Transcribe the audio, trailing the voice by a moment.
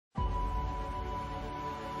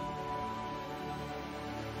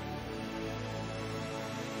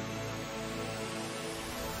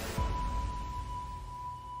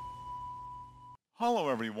Hello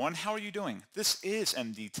everyone, how are you doing? This is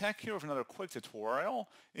MD Tech here with another quick tutorial.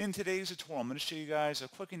 In today's tutorial, I'm going to show you guys a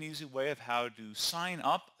quick and easy way of how to sign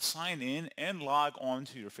up, sign in, and log on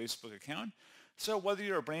to your Facebook account. So whether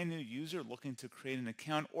you're a brand new user looking to create an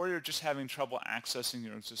account or you're just having trouble accessing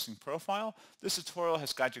your existing profile, this tutorial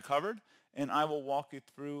has got you covered, and I will walk you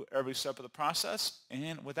through every step of the process.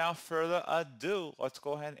 And without further ado, let's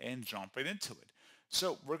go ahead and jump right into it.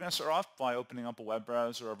 So we're going to start off by opening up a web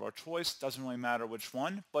browser of our choice. Doesn't really matter which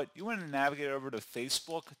one, but you want to navigate over to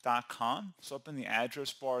facebook.com. So up in the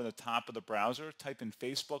address bar at the top of the browser, type in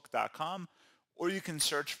facebook.com, or you can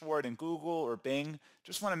search for it in Google or Bing.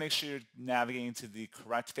 Just want to make sure you're navigating to the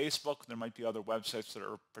correct Facebook. There might be other websites that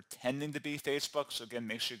are pretending to be Facebook. So again,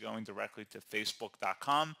 make sure you're going directly to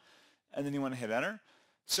facebook.com, and then you want to hit enter.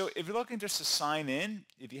 So if you're looking just to sign in,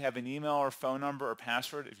 if you have an email or phone number or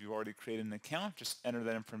password, if you've already created an account, just enter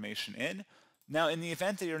that information in. Now, in the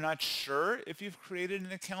event that you're not sure if you've created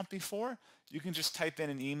an account before, you can just type in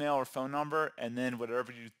an email or phone number and then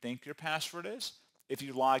whatever you think your password is. If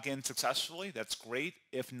you log in successfully, that's great.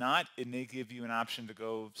 If not, it may give you an option to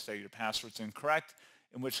go say your password's incorrect,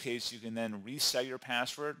 in which case you can then reset your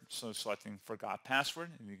password. So selecting forgot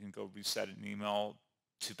password, and you can go reset an email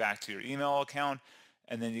back to your email account,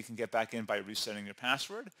 and then you can get back in by resetting your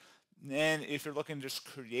password. And if you're looking to just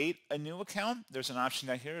create a new account, there's an option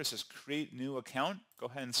down here that says create new account. Go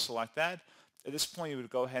ahead and select that. At this point, you would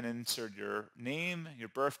go ahead and insert your name, your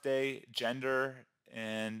birthday, gender,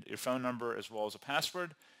 and your phone number, as well as a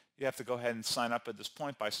password. You have to go ahead and sign up at this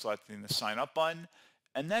point by selecting the sign up button.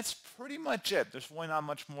 And that's pretty much it. There's really not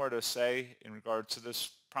much more to say in regards to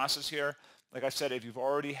this process here. Like I said, if you've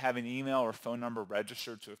already have an email or phone number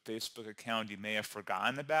registered to a Facebook account you may have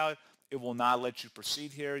forgotten about, it will not let you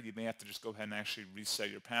proceed here. You may have to just go ahead and actually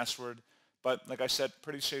reset your password. But like I said,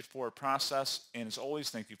 pretty straightforward process. And as always,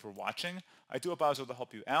 thank you for watching. I do hope I was able to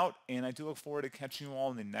help you out, and I do look forward to catching you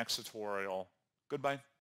all in the next tutorial. Goodbye.